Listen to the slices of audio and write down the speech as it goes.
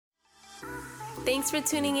Thanks for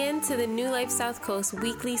tuning in to the New Life South Coast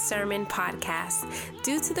weekly sermon podcast.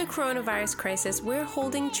 Due to the coronavirus crisis, we're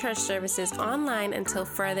holding church services online until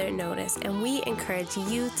further notice, and we encourage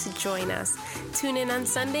you to join us. Tune in on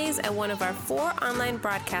Sundays at one of our 4 online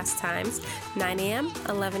broadcast times, 9 a.m.,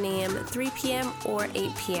 11 a.m., 3 p.m., or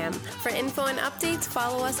 8 p.m. For info and updates,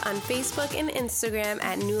 follow us on Facebook and Instagram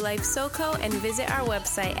at New Life SoCo and visit our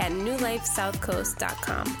website at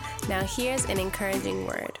newlifesouthcoast.com. Now here's an encouraging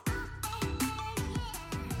word.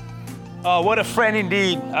 What a friend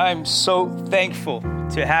indeed. I'm so thankful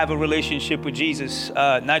to have a relationship with Jesus,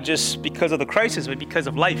 not just because of the crisis, but because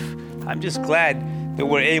of life. I'm just glad that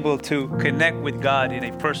we're able to connect with God in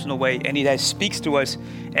a personal way, and He speaks to us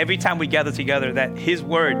every time we gather together, that His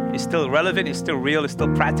word is still relevant, it's still real, it's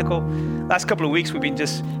still practical. Last couple of weeks, we've been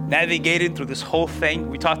just navigating through this whole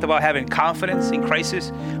thing. We talked about having confidence in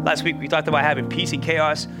crisis. Last week, we talked about having peace in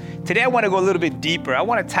chaos. Today, I want to go a little bit deeper. I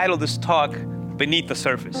want to title this talk, Beneath the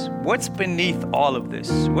Surface. What's beneath all of this?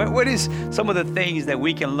 What is some of the things that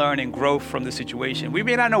we can learn and grow from the situation? We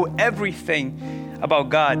may not know everything about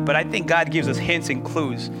God, but I think God gives us hints and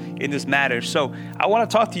clues in this matter. So I want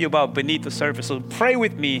to talk to you about beneath the surface. So pray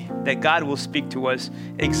with me that God will speak to us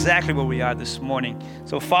exactly where we are this morning.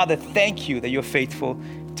 So Father, thank you that you're faithful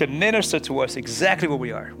to minister to us exactly where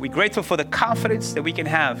we are. We're grateful for the confidence that we can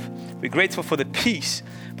have. We're grateful for the peace.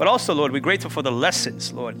 But also, Lord, we're grateful for the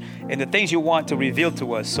lessons, Lord, and the things you want to reveal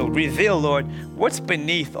to us. So reveal, Lord, what's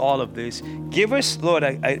beneath all of this. Give us, Lord,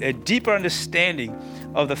 a deeper understanding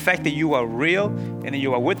of the fact that you are real and that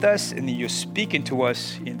you are with us and that you're speaking to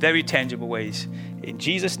us in very tangible ways. In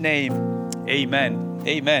Jesus' name, amen.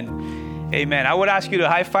 Amen. Amen. I would ask you to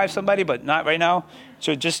high five somebody, but not right now.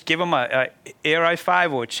 So just give them a air high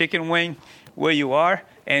five or a chicken wing where you are.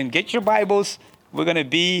 And get your Bibles. We're going to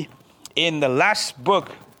be in the last book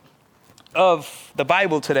of the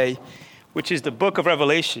Bible today, which is the book of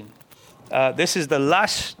Revelation. This is the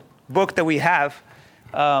last book that we have.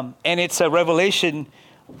 And it's a revelation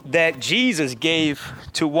that Jesus gave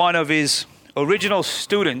to one of his original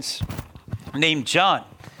students named John.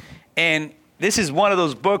 And this is one of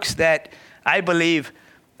those books that I believe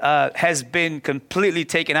has been completely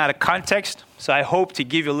taken out of context. So I hope to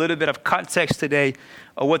give you a little bit of context today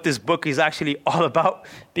of what this book is actually all about,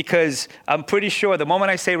 because I'm pretty sure the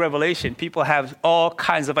moment I say Revelation, people have all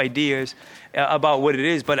kinds of ideas about what it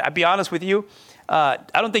is. But I'll be honest with you, I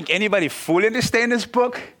don't think anybody fully understands this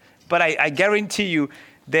book, but I guarantee you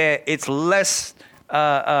that it's less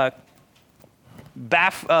it's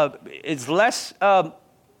less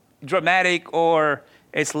dramatic, or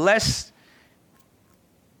it's less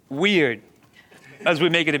weird as we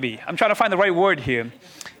make it to be. I'm trying to find the right word here.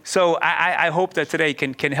 So I hope that today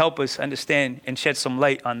can help us understand and shed some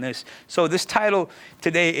light on this. So this title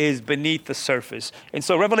today is Beneath the Surface. And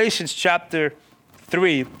so Revelation chapter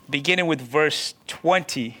 3, beginning with verse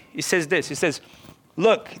 20, it says this. It says,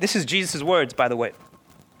 look, this is Jesus' words, by the way.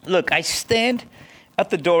 Look, I stand at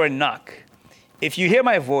the door and knock. If you hear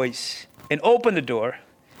my voice and open the door,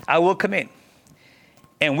 I will come in,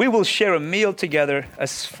 and we will share a meal together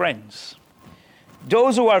as friends.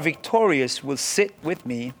 Those who are victorious will sit with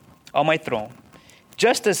me on my throne,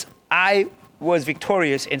 just as I was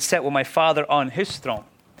victorious and sat with my Father on his throne.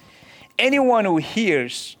 Anyone with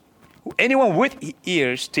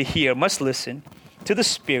ears to hear must listen to the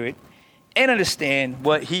Spirit and understand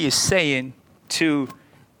what he is saying to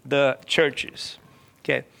the churches.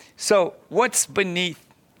 Okay, so what's beneath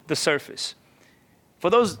the surface?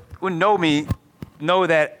 For those who know me, know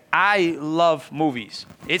that I love movies.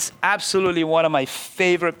 It's absolutely one of my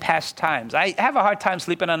favorite pastimes. I have a hard time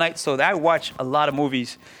sleeping at night, so I watch a lot of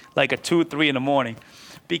movies like at 2, 3 in the morning,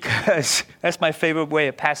 because that's my favorite way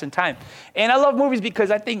of passing time. And I love movies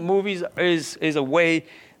because I think movies is a way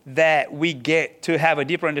that we get to have a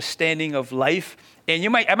deeper understanding of life. And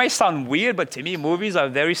I might sound weird, but to me, movies are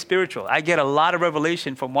very spiritual. I get a lot of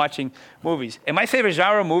revelation from watching movies. And my favorite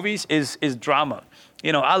genre of movies is drama.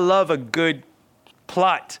 You know, I love a good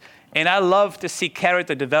plot, and I love to see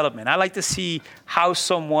character development. I like to see how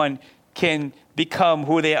someone can become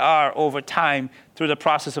who they are over time through the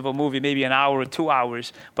process of a movie, maybe an hour or 2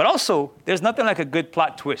 hours. But also, there's nothing like a good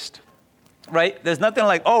plot twist, right? There's nothing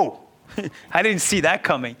like, oh, I didn't see that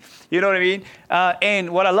coming. You know what I mean?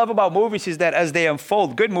 And what I love about movies is that as they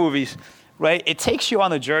unfold, good movies, right, it takes you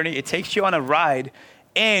on a journey, it takes you on a ride,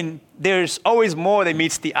 and there's always more that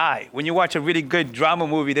meets the eye. When you watch a really good drama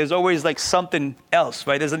movie, there's always like something else,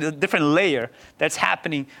 right? There's a different layer that's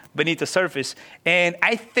happening beneath the surface. And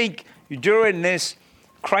I think during this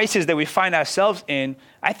crisis that we find ourselves in,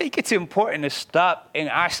 I think it's important to stop and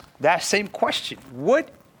ask that same question.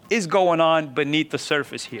 What is going on beneath the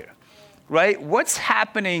surface here? right? What's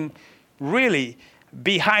happening really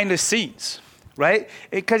behind the scenes, right?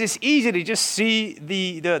 Because it's easy to just see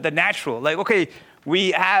the natural. Like, okay,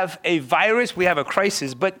 we have a virus, we have a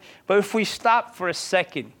crisis, but if we stop for a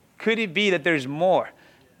second, could it be that there's more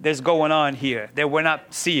that's going on here that we're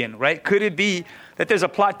not seeing, right? Could it be that there's a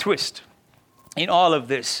plot twist in all of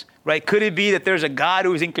this, right? Could it be that there's a God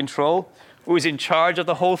who's in control, who's in charge of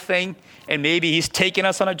the whole thing, and maybe he's taking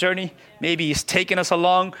us on a journey, maybe he's taking us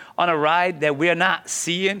along on a ride that we're not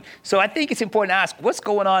seeing? So I think it's important to ask, what's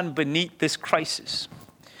going on beneath this crisis?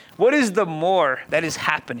 What is the more that is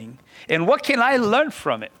happening? And what can I learn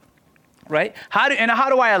from it, right? How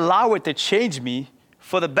do I allow it to change me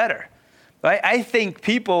for the better, right? I think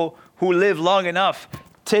people who live long enough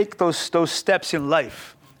take those steps in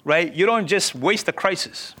life, right? You don't just waste a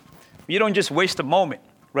crisis. You don't just waste a moment,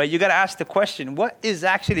 right? You got to ask the question, what is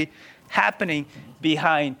actually happening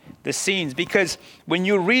behind the scenes? Because when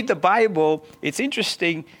you read the Bible, it's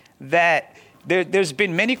interesting that there's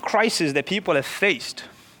been many crises that people have faced,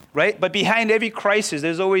 right? But behind every crisis,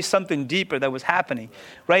 there's always something deeper that was happening,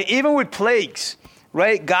 right? Even with plagues,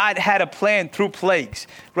 right? God had a plan through plagues,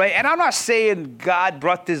 right? And I'm not saying God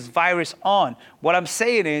brought this virus on. What I'm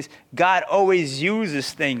saying is God always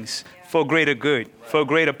uses things for greater good, for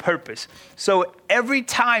greater purpose. So every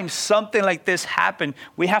time something like this happened,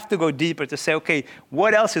 we have to go deeper to say, okay,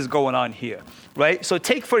 what else is going on here, right? So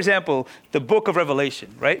take, for example, the book of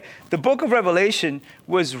Revelation, right? The book of Revelation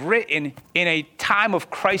was written in a time of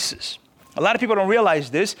crisis. A lot of people don't realize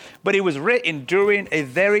this, but it was written during a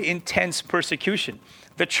very intense persecution.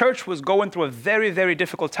 The church was going through a very, very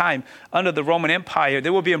difficult time under the Roman Empire. They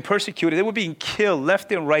were being persecuted. They were being killed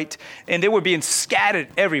left and right, and they were being scattered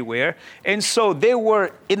everywhere. And so they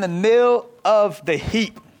were in the middle of the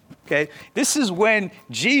heat, okay? This is when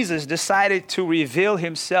Jesus decided to reveal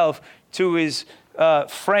himself to his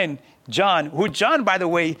friend John, who John, by the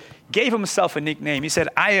way, gave himself a nickname. He said,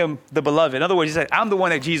 I am the beloved. In other words, he said, I'm the one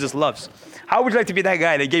that Jesus loves. How would you like to be that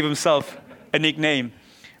guy that gave himself a nickname,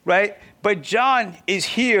 right? But John is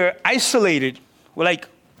here isolated.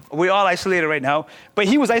 We're all isolated right now. But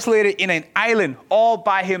he was isolated in an island all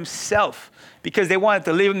by himself because they wanted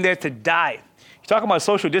to leave him there to die. You're talking about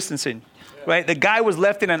social distancing, right? The guy was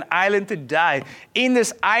left in an island to die. In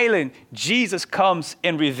this island, Jesus comes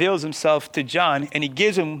and reveals himself to John, and he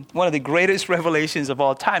gives him one of the greatest revelations of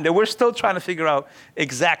all time that we're still trying to figure out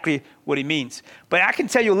exactly what he means. But I can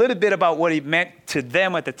tell you a little bit about what he meant to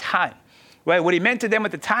them at the time. Right? What he meant to them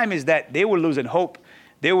at the time is that they were losing hope.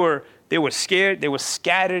 They were scared. They were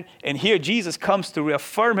scattered. And here Jesus comes to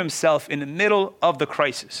reaffirm himself in the middle of the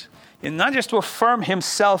crisis. And not just to affirm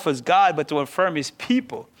himself as God, but to affirm his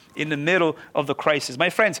people in the middle of the crisis. My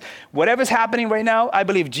friends, whatever's happening right now, I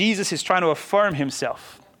believe Jesus is trying to affirm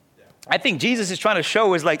himself. I think Jesus is trying to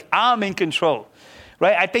show us, like, I'm in control.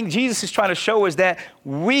 Right? I think Jesus is trying to show us that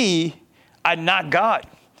we are not God.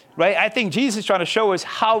 Right? I think Jesus is trying to show us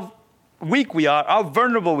how weak we are, how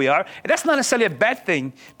vulnerable we are. And that's not necessarily a bad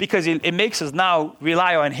thing because it makes us now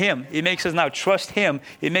rely on him. It makes us now trust him.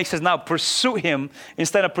 It makes us now pursue him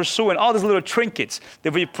instead of pursuing all these little trinkets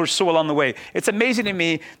that we pursue along the way. It's amazing to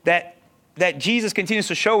me that Jesus continues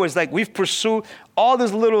to show us, like, we've pursued all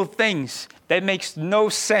these little things that makes no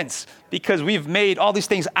sense because we've made all these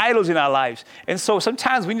things idols in our lives. And so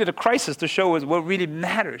sometimes we need a crisis to show us what really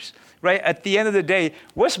matters, right? At the end of the day,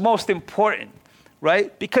 what's most important?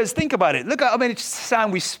 Right? Because think about it. Look at how much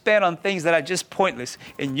time we spend on things that are just pointless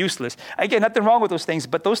and useless. Again, nothing wrong with those things,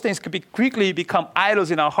 but those things could quickly become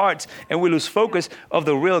idols in our hearts and we lose focus of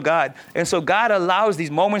the real God. And so God allows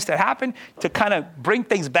these moments to happen to kind of bring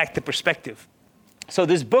things back to perspective. So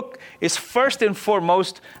this book is first and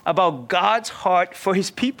foremost about God's heart for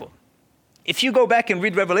his people. If you go back and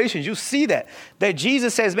read Revelations, you'll see that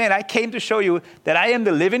Jesus says, man, I came to show you that I am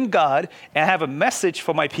the living God and I have a message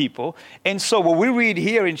for my people. And so what we read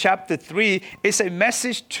here in chapter 3 is a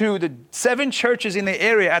message to the 7 churches in the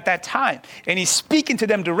area at that time. And he's speaking to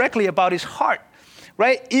them directly about his heart.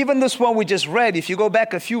 Right? Even this one we just read, if you go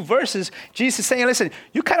back a few verses, Jesus is saying, listen,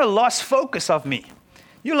 you kind of lost focus of me.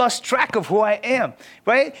 You lost track of who I am,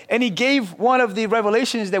 right? And he gave one of the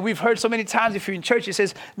revelations that we've heard so many times if you're in church. He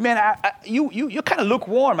says, man, you're kind of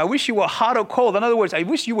lukewarm. I wish you were hot or cold. In other words, I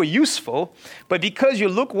wish you were useful, but because you're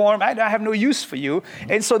lukewarm, I have no use for you.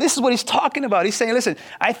 And so this is what he's talking about. He's saying, listen,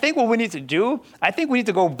 I think what we need to do, I think we need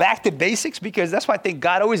to go back to basics because that's what I think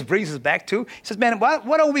God always brings us back to. He says, man, why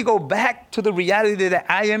don't we go back to the reality that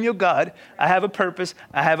I am your God. I have a purpose.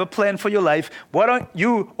 I have a plan for your life. Why don't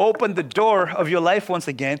you open the door of your life once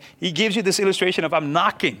again? He gives you this illustration of I'm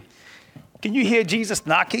knocking. Can you hear Jesus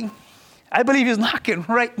knocking? I believe he's knocking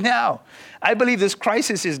right now. I believe this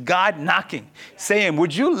crisis is God knocking, saying,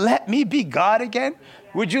 would you let me be God again?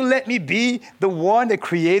 Would you let me be the one that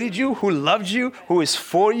created you, who loved you, who is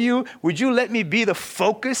for you? Would you let me be the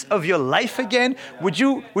focus of your life again? Would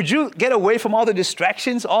you get away from all the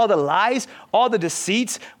distractions, all the lies, all the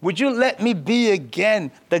deceits? Would you let me be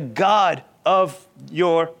again the God of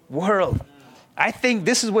your world? I think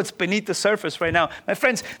this is what's beneath the surface right now. My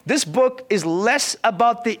friends, this book is less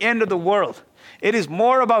about the end of the world. It is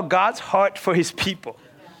more about God's heart for his people.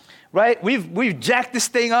 Right? We've jacked this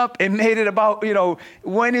thing up and made it about,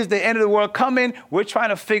 when is the end of the world coming? We're trying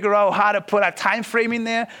to figure out how to put a time frame in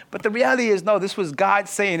there. But the reality is, no, this was God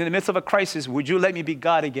saying in the midst of a crisis, would you let me be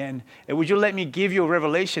God again? And would you let me give you a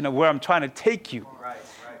revelation of where I'm trying to take you?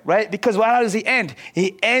 Right? Because how does he end?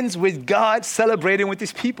 He ends with God celebrating with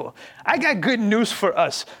his people. I got good news for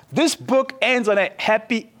us. This book ends on a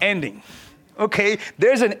happy ending. Okay?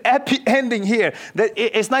 There's an happy ending here. That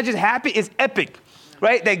it's not just happy, it's epic.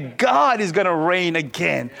 Right? That God is going to reign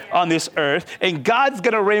again on this earth, and God's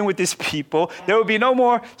going to reign with his people. There will be no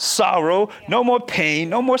more sorrow, no more pain,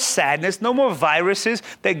 no more sadness, no more viruses,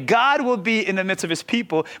 that God will be in the midst of his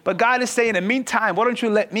people. But God is saying, in the meantime, why don't you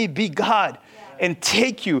let me be God and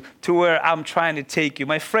take you to where I'm trying to take you?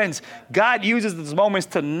 My friends, God uses these moments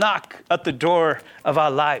to knock at the door of our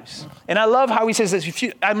lives. And I love how he says this,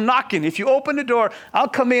 I'm knocking. If you open the door, I'll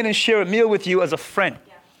come in and share a meal with you as a friend.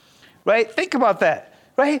 Right? Think about that.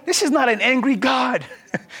 Right? This is not an angry God.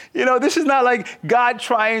 This is not like God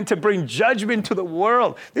trying to bring judgment to the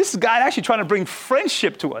world. This is God actually trying to bring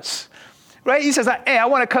friendship to us. Right? He says, hey, I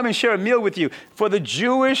want to come and share a meal with you. For the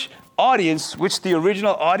Jewish audience, which the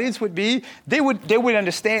original audience would be, they would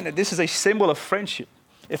understand that this is a symbol of friendship.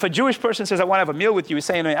 If a Jewish person says, I want to have a meal with you, he's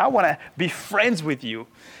saying, I want to be friends with you.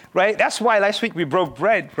 Right? That's why last week we broke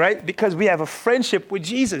bread, right? Because we have a friendship with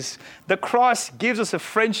Jesus. The cross gives us a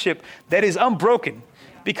friendship that is unbroken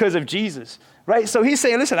because of Jesus, right? So he's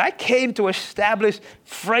saying, listen, I came to establish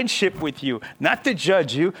friendship with you, not to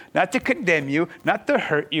judge you, not to condemn you, not to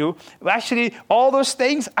hurt you. Actually, all those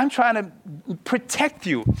things, I'm trying to protect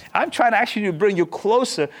you. I'm trying to actually bring you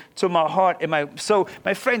closer to my heart. So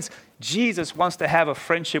my friends, Jesus wants to have a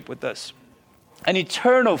friendship with us, an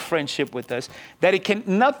eternal friendship with us, that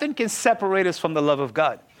nothing can separate us from the love of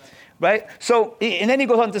God. Right? So, and then he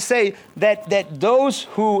goes on to say that those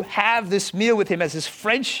who have this meal with him, as his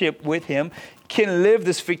friendship with him, can live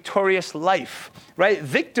this victorious life. Right?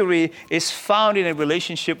 Victory is found in a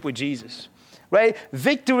relationship with Jesus. Right?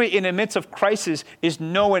 Victory in the midst of crisis is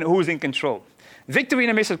knowing who's in control. Victory in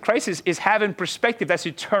the midst of crisis is having perspective that's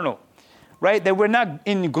eternal. Right? That we're not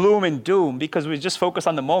in gloom and doom because we just focus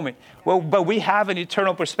on the moment. Well, but we have an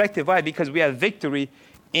eternal perspective. Why? Because we have victory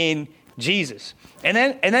in Jesus. And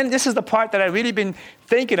then this is the part that I've really been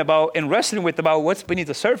thinking about and wrestling with about what's beneath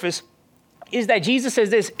the surface, is that Jesus says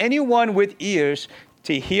this, anyone with ears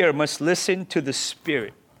to hear must listen to the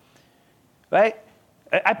Spirit. Right?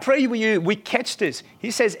 I pray we catch this.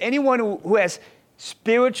 He says anyone who has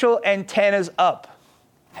spiritual antennas up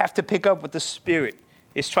have to pick up what the Spirit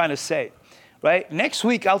is trying to say. Right? Next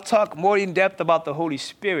week, I'll talk more in depth about the Holy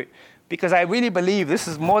Spirit, because I really believe this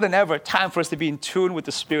is more than ever time for us to be in tune with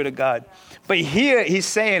the Spirit of God. But here he's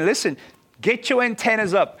saying, listen, get your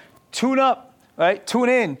antennas up, tune up, right? Tune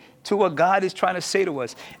in to what God is trying to say to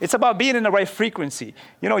us. It's about being in the right frequency.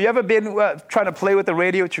 You ever been trying to play with the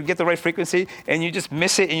radio to get the right frequency and you just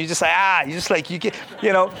miss it and you just like,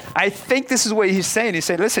 I think this is what he's saying. He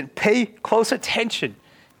said, listen, pay close attention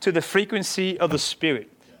to the frequency of the Spirit.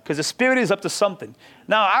 Because the Spirit is up to something.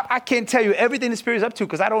 Now, I can't tell you everything the Spirit is up to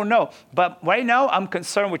because I don't know. But right now, I'm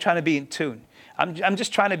concerned with trying to be in tune. I'm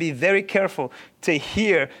just trying to be very careful to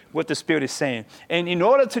hear what the Spirit is saying. And in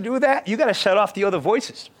order to do that, you got to shut off the other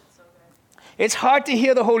voices. It's hard to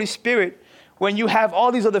hear the Holy Spirit when you have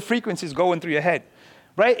all these other frequencies going through your head.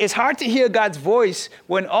 Right? It's hard to hear God's voice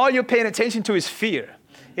when all you're paying attention to is fear.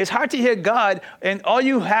 It's hard to hear God and all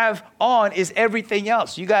you have on is everything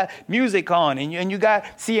else. You got music on and you got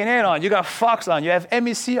CNN on, you got Fox on, you have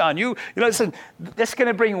NBC on. Listen, that's going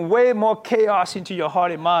to bring way more chaos into your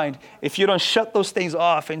heart and mind if you don't shut those things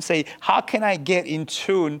off and say, how can I get in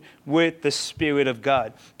tune with the Spirit of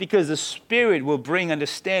God? Because the Spirit will bring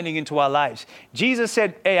understanding into our lives. Jesus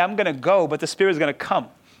said, hey, I'm going to go, but the Spirit is going to come.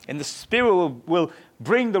 And the Spirit will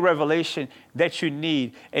bring the revelation that you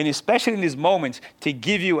need, and especially in these moments, to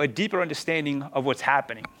give you a deeper understanding of what's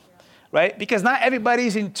happening, right? Because not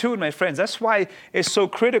everybody's in tune, my friends. That's why it's so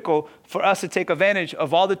critical for us to take advantage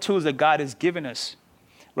of all the tools that God has given us,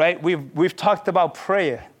 right? We've talked about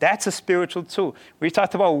prayer. That's a spiritual tool. We've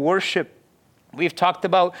talked about worship. We've talked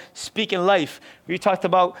about speaking life. We've talked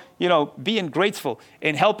about, being grateful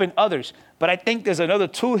and helping others. But I think there's another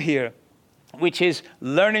tool here, which is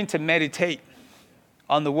learning to meditate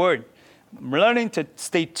on the word, learning to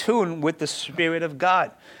stay tuned with the Spirit of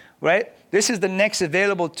God, right? This is the next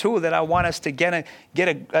available tool that I want us to get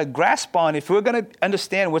a grasp on. If we're going to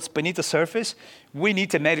understand what's beneath the surface, we need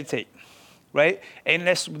to meditate, right? And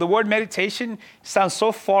the word meditation sounds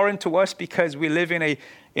so foreign to us because we live in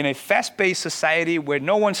a fast-paced society where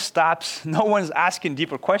no one stops, no one's asking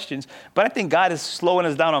deeper questions. But I think God is slowing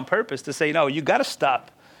us down on purpose to say, no, you got to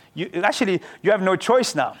stop. You have no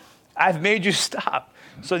choice now. I've made you stop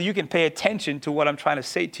so that you can pay attention to what I'm trying to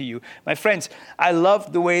say to you. My friends, I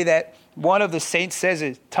love the way that one of the saints says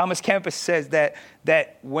it. Thomas Campus says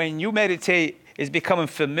that when you meditate, it's becoming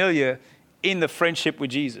familiar in the friendship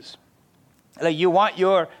with Jesus. Like you want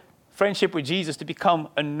your friendship with Jesus to become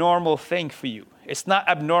a normal thing for you. It's not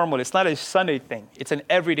abnormal. It's not a Sunday thing. It's an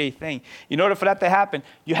everyday thing. In order for that to happen,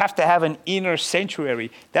 you have to have an inner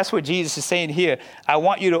sanctuary. That's what Jesus is saying here. I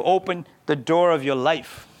want you to open the door of your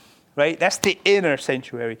life, right? That's the inner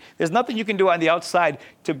sanctuary. There's nothing you can do on the outside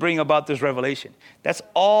to bring about this revelation. That's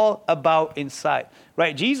all about inside,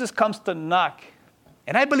 right? Jesus comes to knock,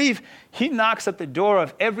 and I believe he knocks at the door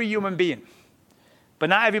of every human being, but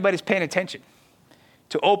not everybody's paying attention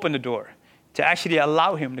to open the door, to actually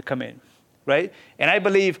allow him to come in. Right? And I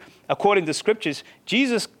believe, according to scriptures,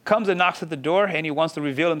 Jesus comes and knocks at the door and he wants to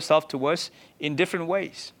reveal himself to us in different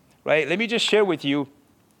ways. Right? Let me just share with you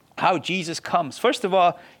how Jesus comes. First of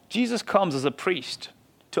all, Jesus comes as a priest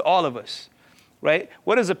to all of us. Right?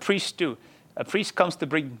 What does a priest do? A priest comes to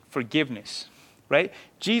bring forgiveness. Right?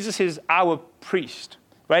 Jesus is our priest.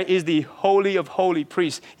 Right? He's the holy of holy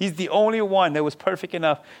priests. He's the only one that was perfect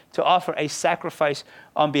enough to offer a sacrifice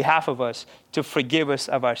on behalf of us to forgive us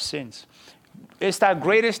of our sins. It's our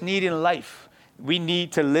greatest need in life. We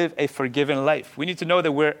need to live a forgiven life. We need to know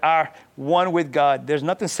that we are one with God. There's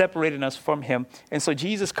nothing separating us from him. And so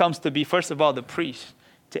Jesus comes to be, first of all, the priest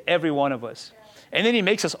to every one of us. And then he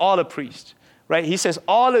makes us all a priest. Right? He says,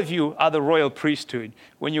 all of you are the royal priesthood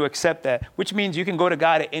when you accept that, which means you can go to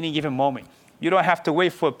God at any given moment. You don't have to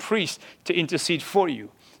wait for a priest to intercede for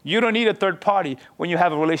you. You don't need a third party when you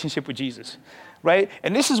have a relationship with Jesus, right?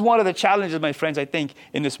 And this is one of the challenges, my friends, I think,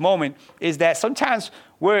 in this moment, is that sometimes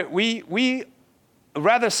we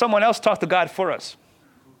rather someone else talk to God for us.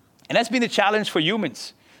 And that's been the challenge for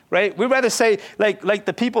humans, right? We'd rather say, like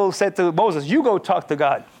the people said to Moses, you go talk to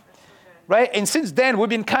God, right? And since then, we've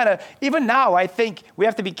been even now, I think we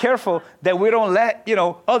have to be careful that we don't let,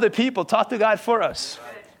 other people talk to God for us.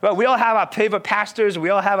 Well, we all have our favorite pastors. We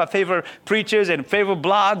all have our favorite preachers and favorite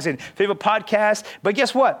blogs and favorite podcasts. But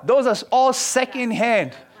guess what? Those are all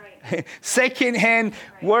secondhand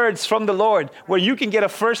words from the Lord, where you can get a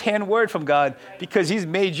first-hand word from God because he's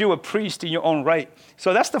made you a priest in your own right.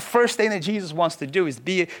 So that's the first thing that Jesus wants to do is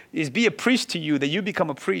be a priest to you, that you become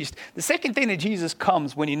a priest. The second thing that Jesus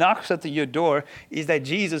comes when he knocks at your door is that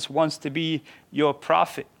Jesus wants to be your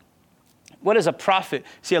prophet. What is a prophet?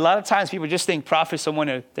 See, a lot of times people just think prophet is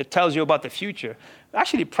someone that tells you about the future.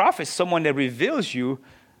 Actually, prophet is someone that reveals you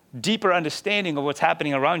deeper understanding of what's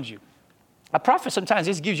happening around you. A prophet sometimes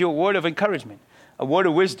just gives you a word of encouragement, a word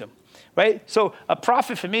of wisdom, right? So a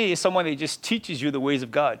prophet for me is someone that just teaches you the ways of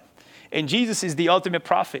God. And Jesus is the ultimate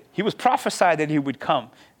prophet. He was prophesied that he would come.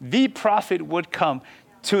 The prophet would come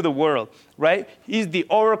to the world, right? He's the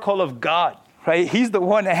oracle of God, right? He's the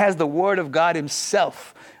one that has the word of God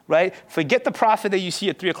himself. Right? Forget the prophet that you see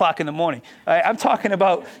at 3 o'clock in the morning. Right? I'm talking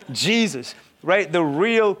about Jesus, right? The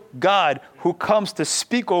real God who comes to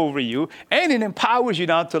speak over you, and it empowers you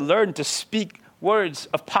now to learn to speak words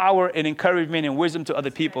of power and encouragement and wisdom to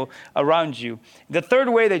other people around you. The third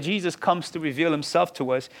way that Jesus comes to reveal himself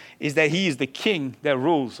to us is that he is the king that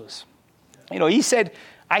rules us. He said,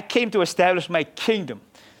 I came to establish my kingdom.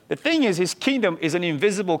 The thing is, his kingdom is an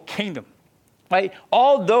invisible kingdom, right?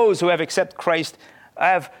 All those who have accepted Christ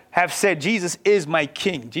have said, Jesus is my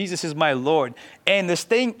king. Jesus is my Lord. And this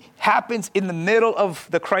thing happens in the middle of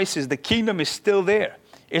the crisis. The kingdom is still there.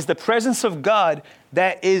 It's the presence of God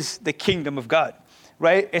that is the kingdom of God,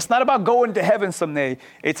 right? It's not about going to heaven someday.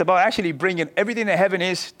 It's about actually bringing everything that heaven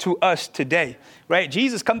is to us today, right?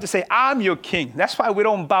 Jesus come to say, I'm your king. That's why we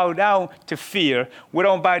don't bow down to fear. We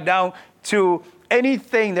don't bow down to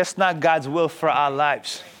anything that's not God's will for our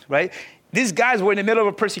lives, right? These guys were in the middle of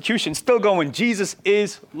a persecution, still going, Jesus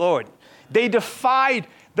is Lord. They defied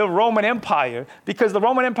the Roman Empire because the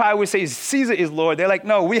Roman Empire would say Caesar is Lord. They're like,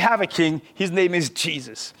 no, we have a king. His name is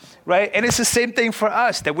Jesus, right? And it's the same thing for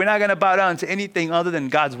us, that we're not going to bow down to anything other than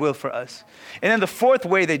God's will for us. And then the fourth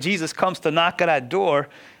way that Jesus comes to knock at our door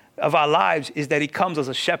of our lives is that he comes as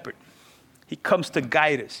a shepherd. He comes to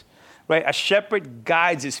guide us, right? A shepherd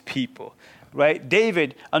guides his people, right?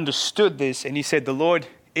 David understood this, and he said, the Lord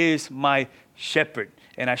is my shepherd,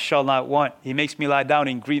 and I shall not want. He makes me lie down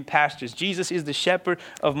in green pastures. Jesus is the shepherd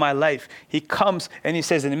of my life. He comes and he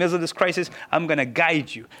says, in the middle of this crisis, I'm going to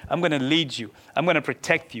guide you. I'm going to lead you. I'm going to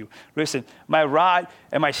protect you. Listen, my rod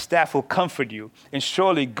and my staff will comfort you, and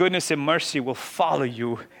surely goodness and mercy will follow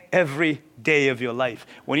you every day of your life.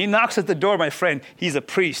 When he knocks at the door, my friend, he's a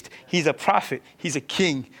priest, he's a prophet, he's a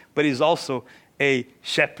king, but he's also a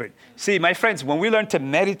shepherd. See, my friends, when we learn to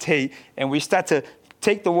meditate and we start to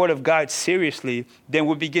take the word of God seriously, then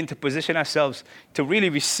we'll begin to position ourselves to really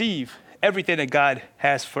receive everything that God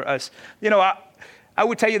has for us. You know, I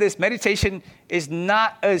would tell you this, meditation is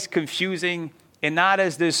not as confusing and not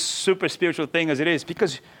as this super spiritual thing as it is,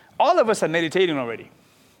 because all of us are meditating already.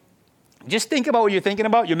 Just think about what you're thinking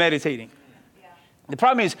about, you're meditating. Yeah. The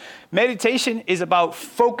problem is, meditation is about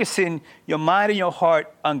focusing your mind and your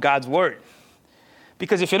heart on God's word.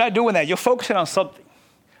 Because if you're not doing that, you're focusing on something.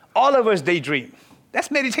 All of us daydream. That's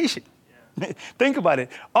meditation. Yeah. Think about it.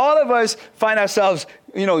 All of us find ourselves,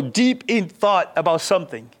 deep in thought about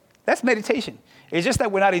something. That's meditation. It's just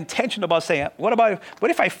that we're not intentional about saying, what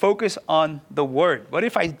if I focus on the word? What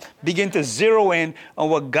if I begin to zero in on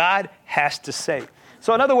what God has to say?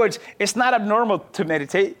 So in other words, it's not abnormal to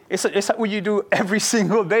meditate. It's what you do every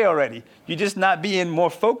single day already. You're just not being more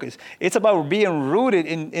focused. It's about being rooted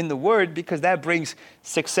in the word, because that brings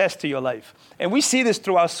success to your life. And we see this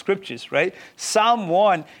throughout scriptures, right? Psalm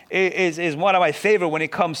 1 is one of my favorite when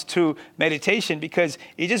it comes to meditation, because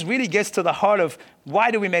it just really gets to the heart of why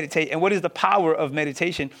do we meditate and what is the power of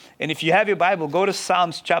meditation. And if you have your Bible, go to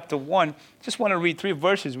Psalms chapter 1. Just want to read 3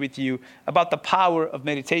 verses with you about the power of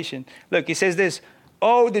meditation. Look, it says this,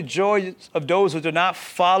 oh, the joy of those who do not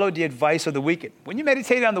follow the advice of the wicked. When you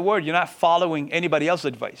meditate on the word, you're not following anybody else's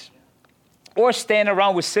advice. Or stand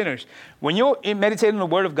around with sinners. When you're meditating on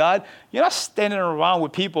the word of God, you're not standing around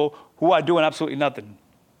with people who are doing absolutely nothing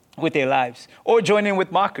with their lives. Or joining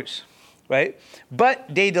with mockers, right? But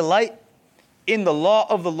they delight in the law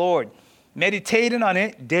of the Lord, meditating on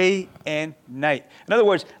it day and night. In other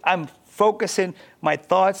words, I'm focusing my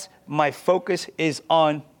thoughts, my focus is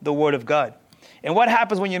on the word of God. And what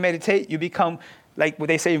happens when you meditate? You become like what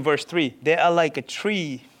they say in verse 3. They are like a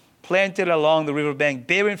tree planted along the riverbank,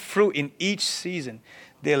 bearing fruit in each season.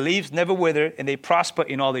 Their leaves never wither, and they prosper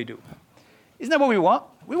in all they do. Isn't that what we want?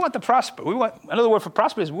 We want to prosper. Another word for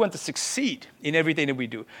prosper is we want to succeed in everything that we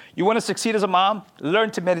do. You want to succeed as a mom? Learn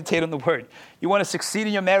to meditate on the word. You want to succeed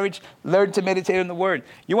in your marriage? Learn to meditate on the word.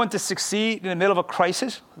 You want to succeed in the middle of a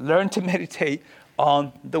crisis? Learn to meditate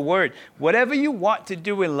on the word. Whatever you want to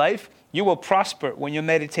do in life, you will prosper when you're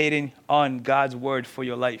meditating on God's word for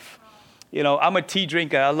your life. I'm a tea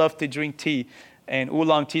drinker. I love to drink tea. And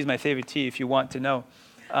oolong tea is my favorite tea, if you want to know.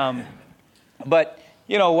 But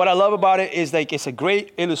what I love about it is it's a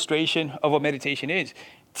great illustration of what meditation is.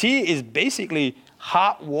 Tea is basically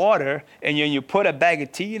hot water, and you put a bag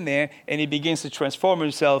of tea in there, and it begins to transform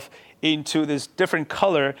itself into this different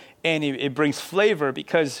color, and it brings flavor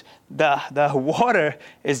because the water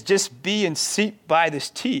is just being seeped by this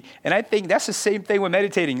tea. And I think that's the same thing with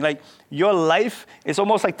meditating. Like your life is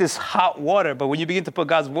almost like this hot water, but when you begin to put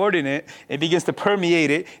God's word in it, it begins to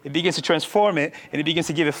permeate it, it begins to transform it, and it begins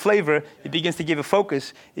to give it flavor, it begins to give it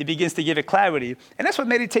focus, it begins to give it clarity. And that's what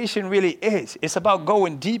meditation really is. It's about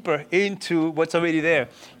going deeper into what's already there.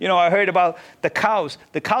 I heard about the cows.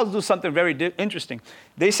 The cows do something very interesting.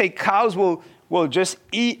 They say cows will just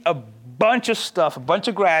eat a bunch of stuff, a bunch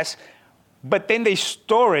of grass, but then they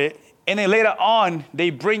store it, and then later on, they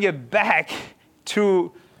bring it back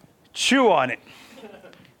to chew on it.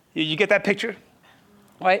 You get that picture?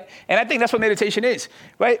 Right? And I think that's what meditation is,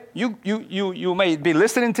 right? You might be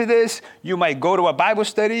listening to this, you might go to a Bible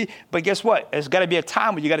study, but guess what? There's got to be a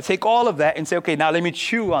time where you got to take all of that and say, okay, now let me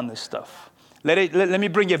chew on this stuff. Let me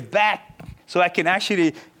bring it back so I can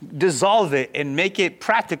actually dissolve it and make it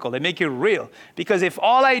practical and make it real. Because if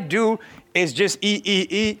all I do is just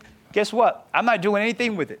eat, guess what? I'm not doing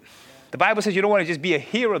anything with it. The Bible says you don't want to just be a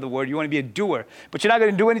hearer of the word, you want to be a doer. But you're not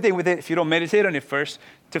going to do anything with it if you don't meditate on it first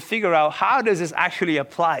to figure out how does this actually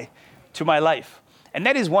apply to my life. And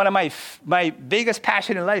that is one of my biggest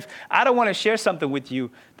passion in life. I don't want to share something with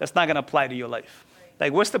you that's not going to apply to your life.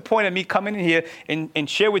 Like, what's the point of me coming in here and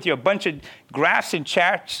share with you a bunch of graphs and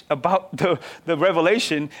charts about the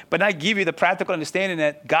revelation, but not give you the practical understanding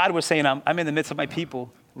that God was saying, I'm in the midst of my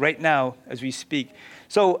people right now as we speak.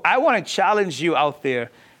 So I want to challenge you out there.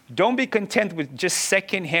 Don't be content with just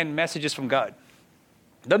secondhand messages from God.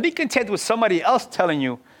 Don't be content with somebody else telling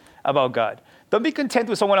you about God. Don't be content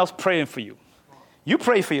with someone else praying for you. You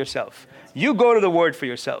pray for yourself. You go to the Word for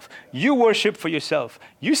yourself. You worship for yourself.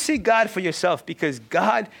 You seek God for yourself, because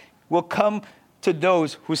God will come to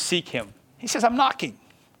those who seek him. He says, I'm knocking.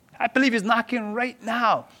 I believe he's knocking right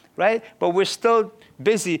now, right? But we're still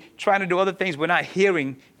busy trying to do other things. We're not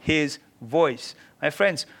hearing his voice. My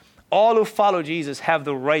friends, all who follow Jesus have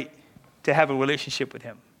the right to have a relationship with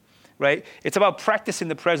him, right? It's about practicing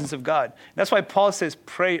the presence of God. That's why Paul says,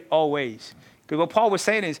 pray always. Because what Paul was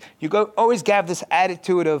saying is, always have this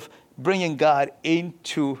attitude of bringing God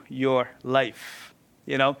into your life.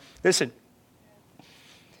 Listen,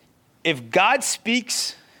 if God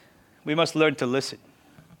speaks, we must learn to listen.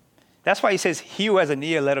 That's why he says, he who has an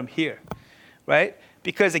ear, let him hear, right?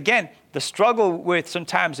 Because again, the struggle with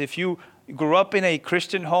sometimes if you grew up in a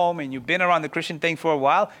Christian home and you've been around the Christian thing for a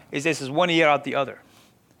while, is this is one ear out the other,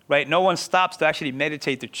 right? No one stops to actually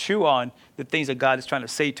meditate, to chew on the things that God is trying to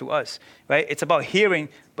say to us, right? It's about hearing,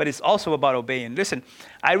 but it's also about obeying. Listen,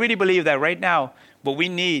 I really believe that right now, what we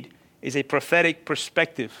need is a prophetic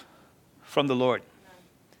perspective from the Lord.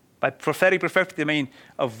 By prophetic perspective, I mean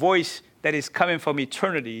a voice that is coming from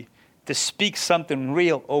eternity to speak something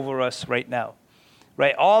real over us right now,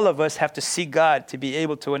 right? All of us have to see God to be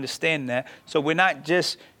able to understand that. So we're not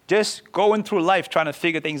just going through life trying to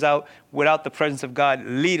figure things out without the presence of God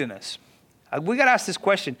leading us. We got to ask this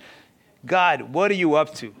question. God, what are you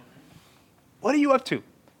up to? What are you up to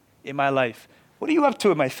in my life? What are you up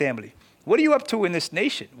to in my family? What are you up to in this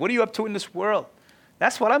nation? What are you up to in this world?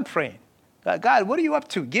 That's what I'm praying. God, what are you up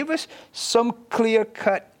to? Give us some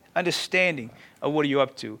clear-cut understanding of what are you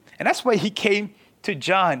up to. And that's why he came to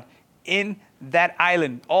John in that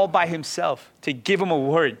island all by himself to give him a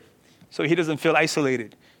word so he doesn't feel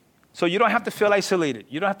isolated. So you don't have to feel isolated.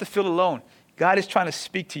 You don't have to feel alone. God is trying to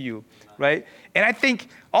speak to you, right? And I think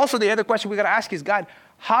also the other question we got to ask is, God,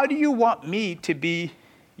 how do you want me to be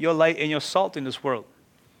your light and your salt in this world?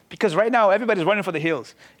 Because right now, everybody's running for the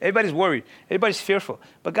hills. Everybody's worried. Everybody's fearful.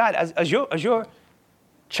 But God, as your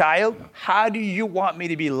child, how do you want me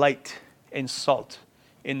to be light and salt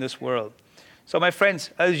in this world? So my friends,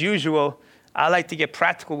 as usual, I like to get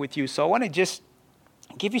practical with you. So I want to just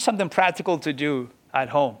give you something practical to do at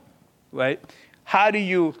home, right? How do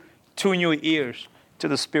you tune your ears to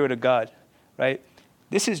the Spirit of God, right?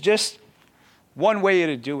 This is just one way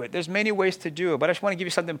to do it. There's many ways to do it, but I just want to give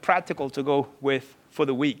you something practical to go with for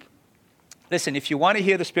the week. Listen, if you want to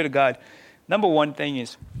hear the Spirit of God, number one thing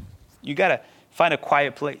is you got to find a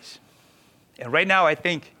quiet place. And right now, I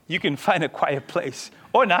think you can find a quiet place,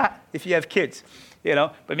 or not if you have kids,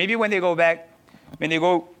 But maybe when they go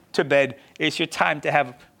to bed, it's your time to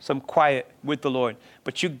have some quiet with the Lord.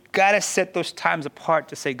 But you got to set those times apart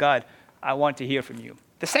to say, God, I want to hear from you.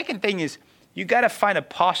 The second thing is you got to find a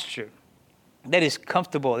posture that is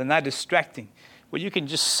comfortable and not distracting, where you can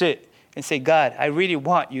just sit and say, God, I really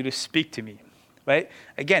want you to speak to me, right?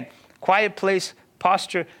 Again, quiet place,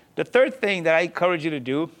 posture. The third thing that I encourage you to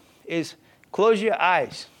do is close your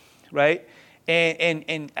eyes, right?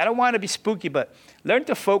 And I don't want to be spooky, but learn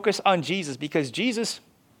to focus on Jesus, because Jesus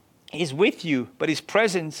is with you, but his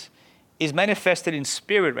presence is manifested in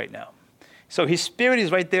spirit right now. So his spirit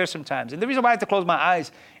is right there sometimes. And the reason why I have to close my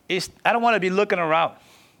eyes is I don't want to be looking around,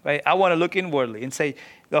 right? I want to look inwardly and say,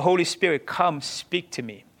 the Holy Spirit, come speak to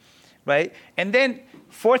me, right? And then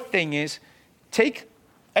fourth thing is take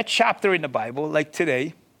a chapter in the Bible like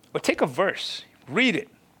today, or take a verse, read it.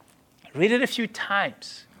 Read it a few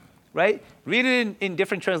times, right? Read it in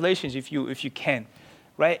different translations if you can,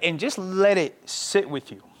 right? And just let it sit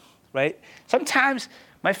with you, right? Sometimes,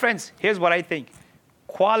 my friends, here's what I think.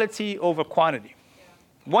 Quality over quantity.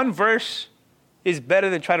 One verse is better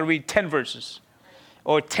than trying to read 10 verses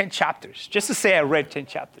or 10 chapters, just to say I read 10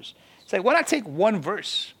 chapters. It's like, why not take one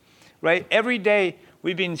verse, right? Every day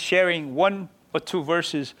we've been sharing 1 or 2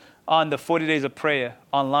 verses on the 40 Days of Prayer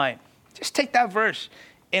online. Just take that verse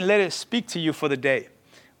and let it speak to you for the day,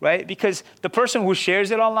 right? Because the person who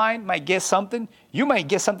shares it online might get something. You might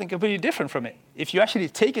get something completely different from it if you actually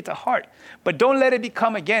take it to heart. But don't let it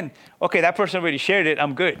become, again, okay, that person already shared it,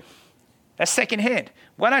 I'm good. That's secondhand.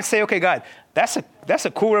 Why not say, okay, God, that's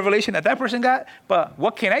a cool revelation that person got, but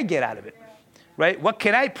what can I get out of it, right? What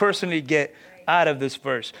can I personally get out of this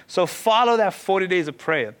verse? So follow that 40 Days of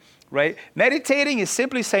Prayer, right? Meditating is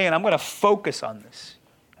simply saying, I'm going to focus on this.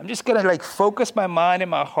 I'm just going to focus my mind and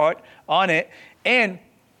my heart on it. And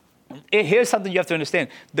here's something you have to understand.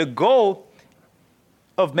 The goal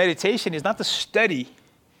of meditation is not to study,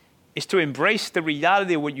 it's to embrace the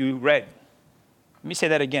reality of what you read. Let me say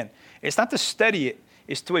that again. It's not to study it,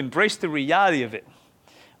 it's to embrace the reality of it,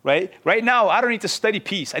 right? Right now, I don't need to study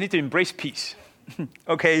peace. I need to embrace peace,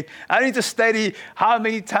 Okay, I don't need to study how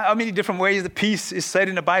many different ways the peace is said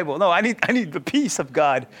in the Bible. No, I need the peace of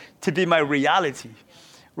God to be my reality,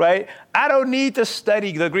 right? I don't need to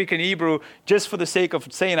study the Greek and Hebrew just for the sake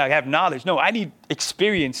of saying I have knowledge. No, I need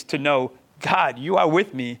experience to know, God, you are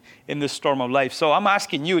with me in the storm of life. So I'm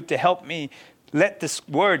asking you to help me let this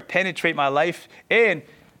word penetrate my life and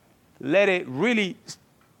let it really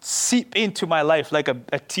seep into my life like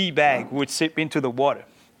a tea bag would seep into the water.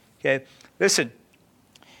 Okay, listen.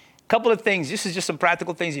 Couple of things. This is just some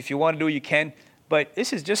practical things. If you want to do it, you can. But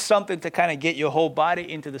this is just something to kind of get your whole body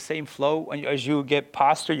into the same flow. And as you get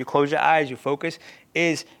posture, you close your eyes, you focus.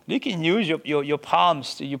 Is you can use your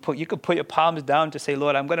palms. You could put your palms down to say,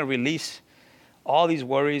 Lord, I'm going to release all these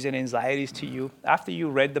worries and anxieties to you. After you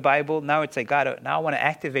read the Bible, now it's like, God, now I want to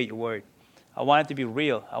activate your word. I want it to be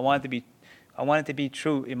real. I want it to be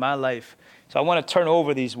true in my life. So I want to turn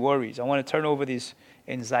over these worries. I want to turn over these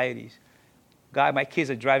anxieties. God, my kids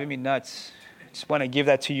are driving me nuts. I just want to give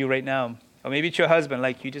that to you right now. Or maybe it's your husband,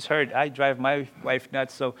 like you just heard. I drive my wife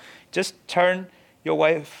nuts. So just turn your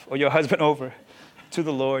wife or your husband over to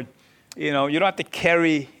the Lord. You don't have to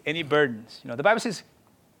carry any burdens. The Bible says,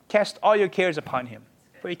 cast all your cares upon him,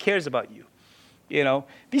 for he cares about you.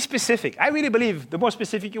 Be specific. I really believe the more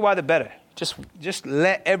specific you are, the better. Just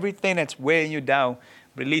let everything that's weighing you down,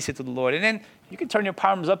 release it to the Lord. And then you can turn your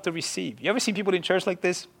palms up to receive. You ever seen people in church like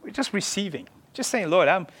this? We're just receiving. Just saying, Lord,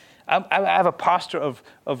 I have a posture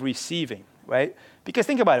of receiving, right? Because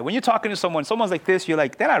think about it. When you're talking to someone's like this, you're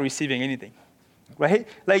like, they're not receiving anything, right?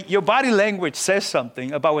 Like your body language says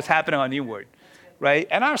something about what's happening on the word, right?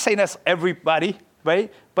 And I'm saying that's everybody,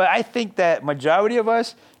 right? But I think that majority of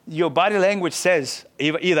us, your body language says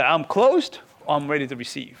either I'm closed or I'm ready to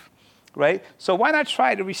receive, right? So why not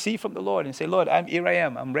try to receive from the Lord and say, Lord, here I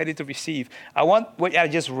am. I'm ready to receive. I want what I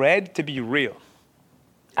just read to be real.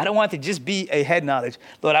 I don't want it to just be a head knowledge.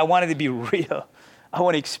 Lord, I want it to be real. I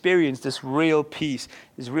want to experience this real peace,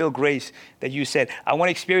 this real grace that you said. I want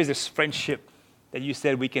to experience this friendship that you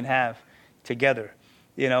said we can have together,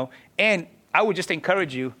 And I would just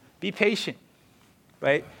encourage you, be patient,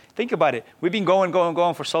 right? Think about it. We've been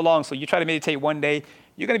going for so long. So you try to meditate one day,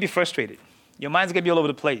 you're going to be frustrated. Your mind's going to be all over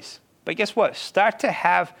the place. But guess what? Start to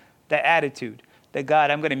have that attitude that, God,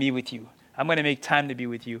 I'm going to meet with you. I'm going to make time to be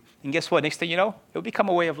with you. And guess what? Next thing you know, it'll become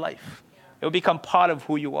a way of life. It'll become part of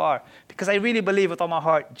who you are. Because I really believe with all my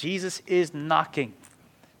heart, Jesus is knocking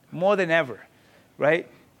more than ever, right?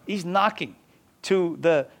 He's knocking to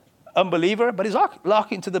the unbeliever, but he's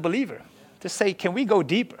knocking to the believer to say, can we go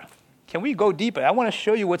deeper? Can we go deeper? I want to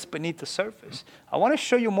show you what's beneath the surface. I want to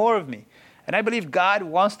show you more of me. And I believe God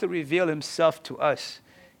wants to reveal himself to us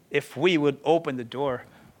if we would open the door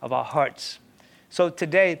of our hearts. So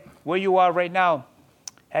today, where you are right now,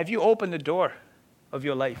 have you opened the door of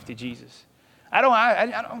your life to Jesus?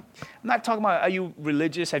 I'm not talking about, are you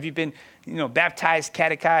religious? Have you been, baptized,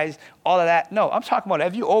 catechized, all of that? No, I'm talking about,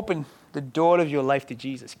 have you opened the door of your life to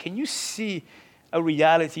Jesus? Can you see a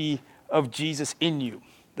reality of Jesus in you?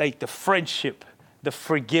 Like the friendship, the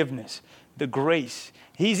forgiveness, the grace.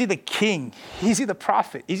 He's the king. He's the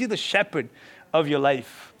prophet. He's the shepherd of your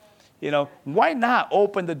life. Why not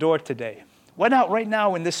open the door today? Why not right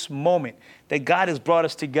now in this moment that God has brought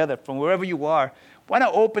us together from wherever you are? Why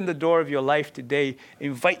not open the door of your life today,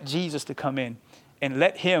 invite Jesus to come in and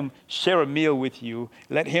let him share a meal with you.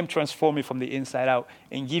 Let him transform you from the inside out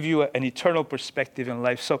and give you an eternal perspective in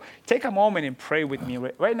life. So take a moment and pray with me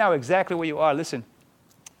right now, exactly where you are. Listen,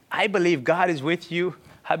 I believe God is with you.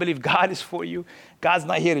 I believe God is for you. God's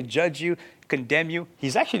not here to judge you, condemn you.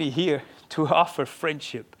 He's actually here to offer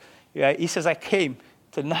friendship. Yeah, he says, I came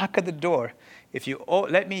to knock at the door. If you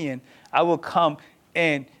let me in, I will come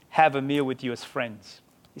and have a meal with you as friends.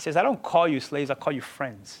 He says, I don't call you slaves, I call you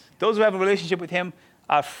friends. Those who have a relationship with him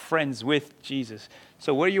are friends with Jesus.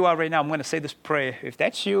 So where you are right now, I'm going to say this prayer. If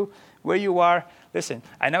that's you, where you are, listen,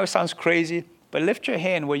 I know it sounds crazy, but lift your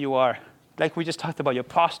hand where you are. Like we just talked about, your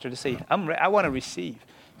posture to say, I want to receive.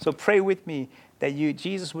 So pray with me that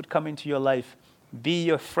Jesus would come into your life, be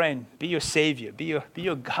your friend, be your savior, be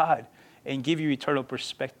your God, and give you eternal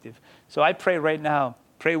perspective. So I pray right now,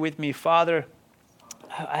 pray with me. Father,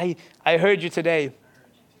 I heard you today,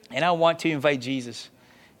 and I want to invite Jesus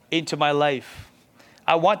into my life.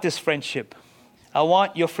 I want this friendship. I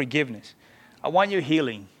want your forgiveness. I want your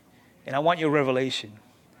healing, and I want your revelation.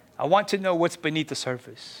 I want to know what's beneath the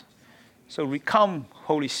surface. So come,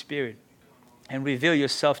 Holy Spirit, and reveal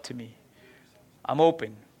yourself to me. I'm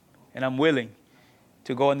open, and I'm willing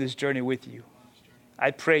to go on this journey with you.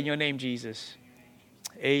 I pray in your name, Jesus.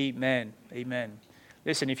 Amen. Amen.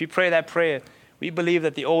 Listen, if you pray that prayer, We believe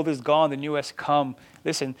that the old is gone, the new has come.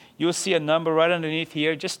 Listen, you'll see a number right underneath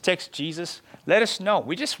here. Just text Jesus. Let us know.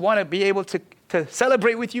 We just want to be able to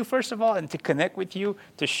celebrate with you, first of all, and to connect with you,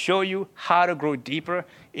 to show you how to grow deeper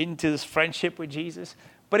into this friendship with Jesus.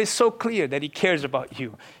 But it's so clear that he cares about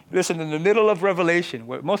you. Listen, in the middle of Revelation,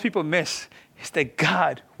 what most people miss is that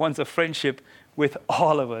God wants a friendship with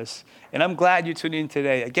all of us. And I'm glad you tuned in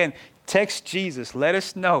today. Again, text Jesus. Let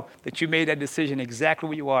us know that you made that decision exactly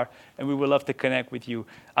where you are, and we would love to connect with you.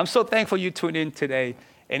 I'm so thankful you tuned in today.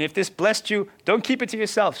 And if this blessed you, don't keep it to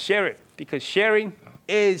yourself. Share it, because sharing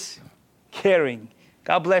is caring.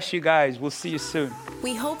 God bless you guys. We'll see you soon.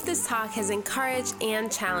 We hope this talk has encouraged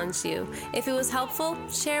and challenged you. If it was helpful,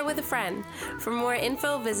 share it with a friend. For more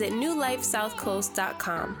info, visit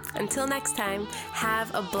newlifesouthcoast.com. Until next time,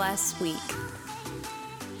 have a blessed week.